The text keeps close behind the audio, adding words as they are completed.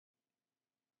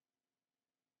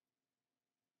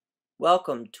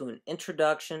Welcome to an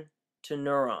introduction to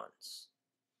neurons.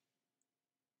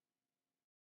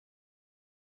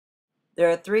 There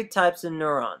are three types of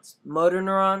neurons: motor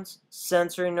neurons,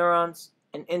 sensory neurons,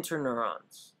 and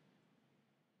interneurons.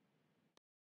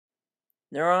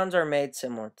 Neurons are made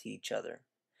similar to each other.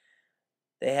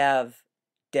 They have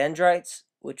dendrites,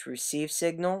 which receive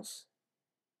signals,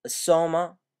 a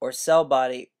soma, or cell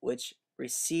body, which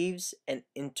receives and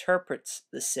interprets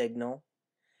the signal,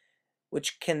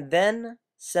 which can then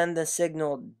send the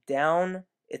signal down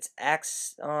its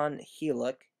axon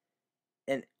helix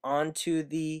and onto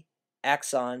the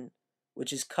axon,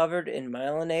 which is covered in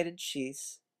myelinated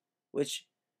sheaths, which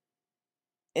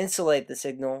insulate the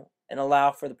signal and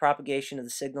allow for the propagation of the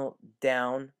signal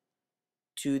down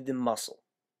to the muscle.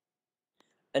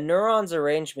 A neuron's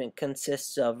arrangement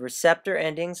consists of receptor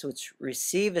endings which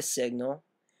receive a signal,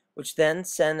 which then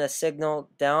send a signal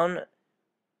down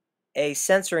a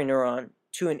sensory neuron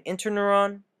to an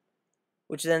interneuron,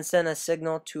 which then send a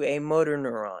signal to a motor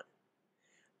neuron.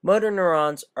 Motor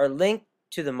neurons are linked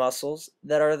to the muscles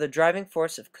that are the driving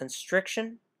force of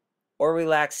constriction or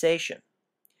relaxation.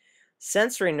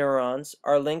 Sensory neurons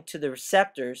are linked to the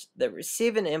receptors that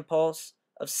receive an impulse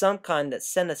of some kind that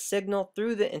send a signal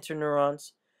through the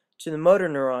interneurons to the motor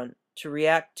neuron to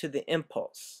react to the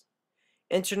impulse.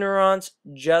 Interneurons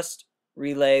just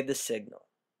relay the signal.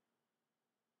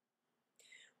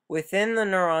 Within the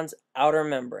neuron's outer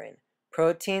membrane,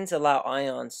 proteins allow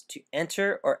ions to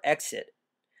enter or exit,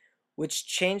 which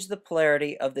change the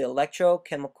polarity of the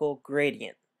electrochemical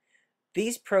gradient.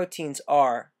 These proteins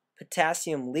are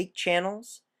potassium leak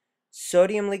channels,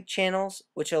 sodium leak channels,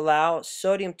 which allow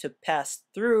sodium to pass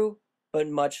through but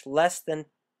much less than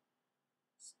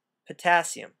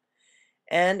potassium,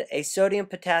 and a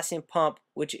sodium-potassium pump,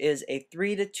 which is a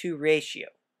 3:2 ratio.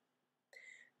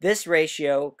 This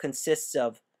ratio consists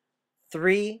of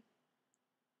 3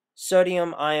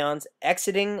 sodium ions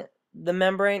exiting the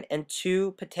membrane and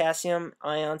 2 potassium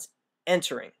ions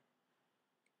entering.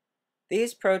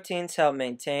 These proteins help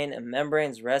maintain a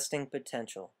membrane's resting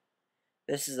potential.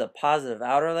 This is a positive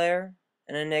outer layer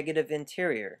and a negative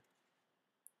interior.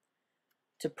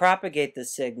 To propagate the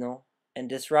signal and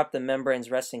disrupt the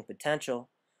membrane's resting potential,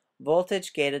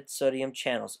 voltage-gated sodium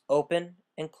channels open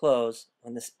and close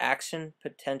when this action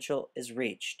potential is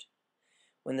reached.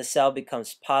 When the cell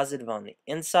becomes positive on the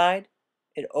inside,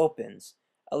 it opens,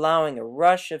 allowing a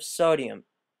rush of sodium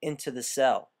into the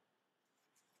cell.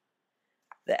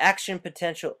 The action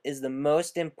potential is the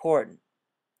most important.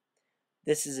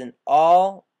 This is an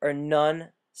all or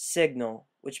none signal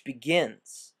which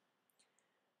begins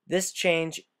this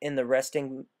change in the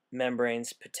resting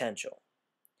membrane's potential.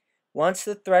 Once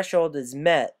the threshold is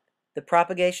met, the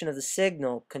propagation of the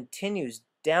signal continues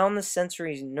down the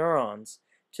sensory neurons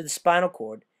to the spinal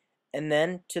cord and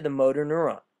then to the motor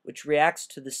neuron, which reacts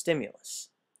to the stimulus.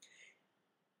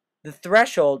 The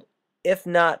threshold, if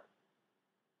not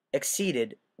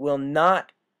exceeded, will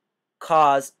not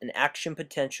cause an action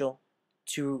potential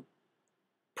to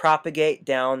propagate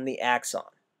down the axon.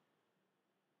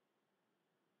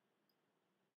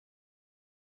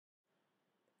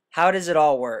 How does it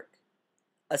all work?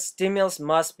 A stimulus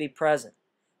must be present.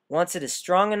 Once it is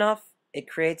strong enough, it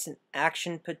creates an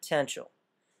action potential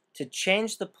to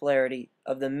change the polarity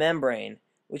of the membrane,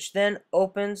 which then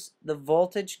opens the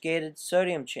voltage-gated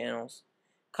sodium channels,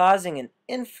 causing an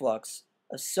influx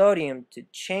of sodium to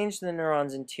change the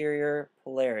neuron's interior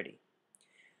polarity.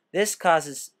 This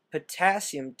causes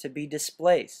potassium to be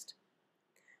displaced.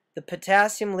 The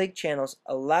potassium leak channels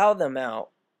allow them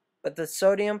out, but the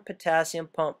sodium-potassium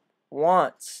pump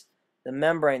wants the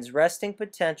membrane's resting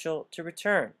potential to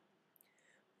return.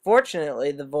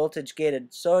 Fortunately, the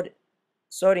voltage-gated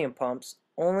sodium pumps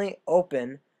only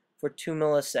open for 2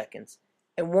 milliseconds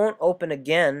and won't open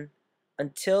again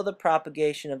until the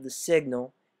propagation of the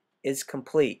signal is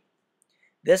complete.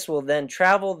 This will then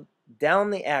travel down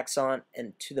the axon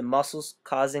and to the muscles,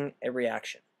 causing a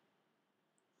reaction.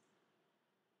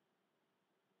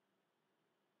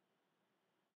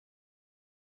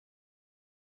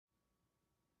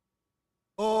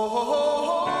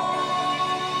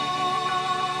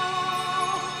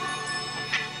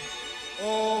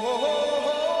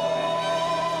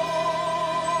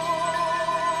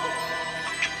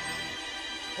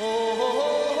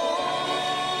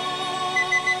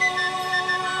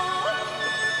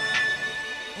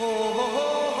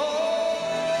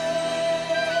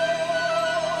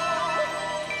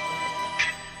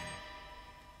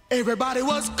 Everybody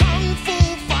was kung fu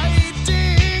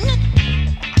fighting.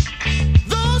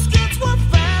 Those kids were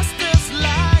fast as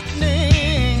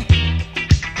lightning.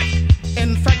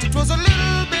 In fact, it was a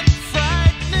little bit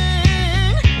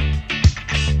frightening.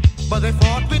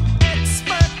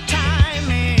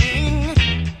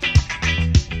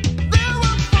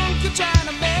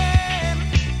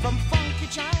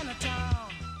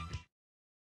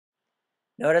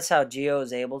 Notice how Geo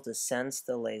is able to sense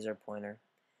the laser pointer.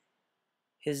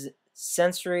 His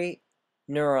sensory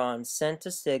neurons sent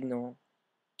a signal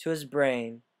to his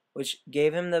brain, which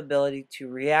gave him the ability to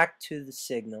react to the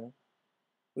signal,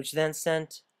 which then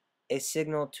sent a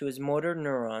signal to his motor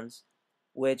neurons,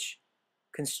 which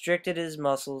constricted his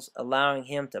muscles, allowing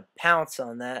him to pounce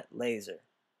on that laser.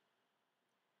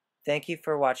 Thank you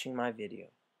for watching my video.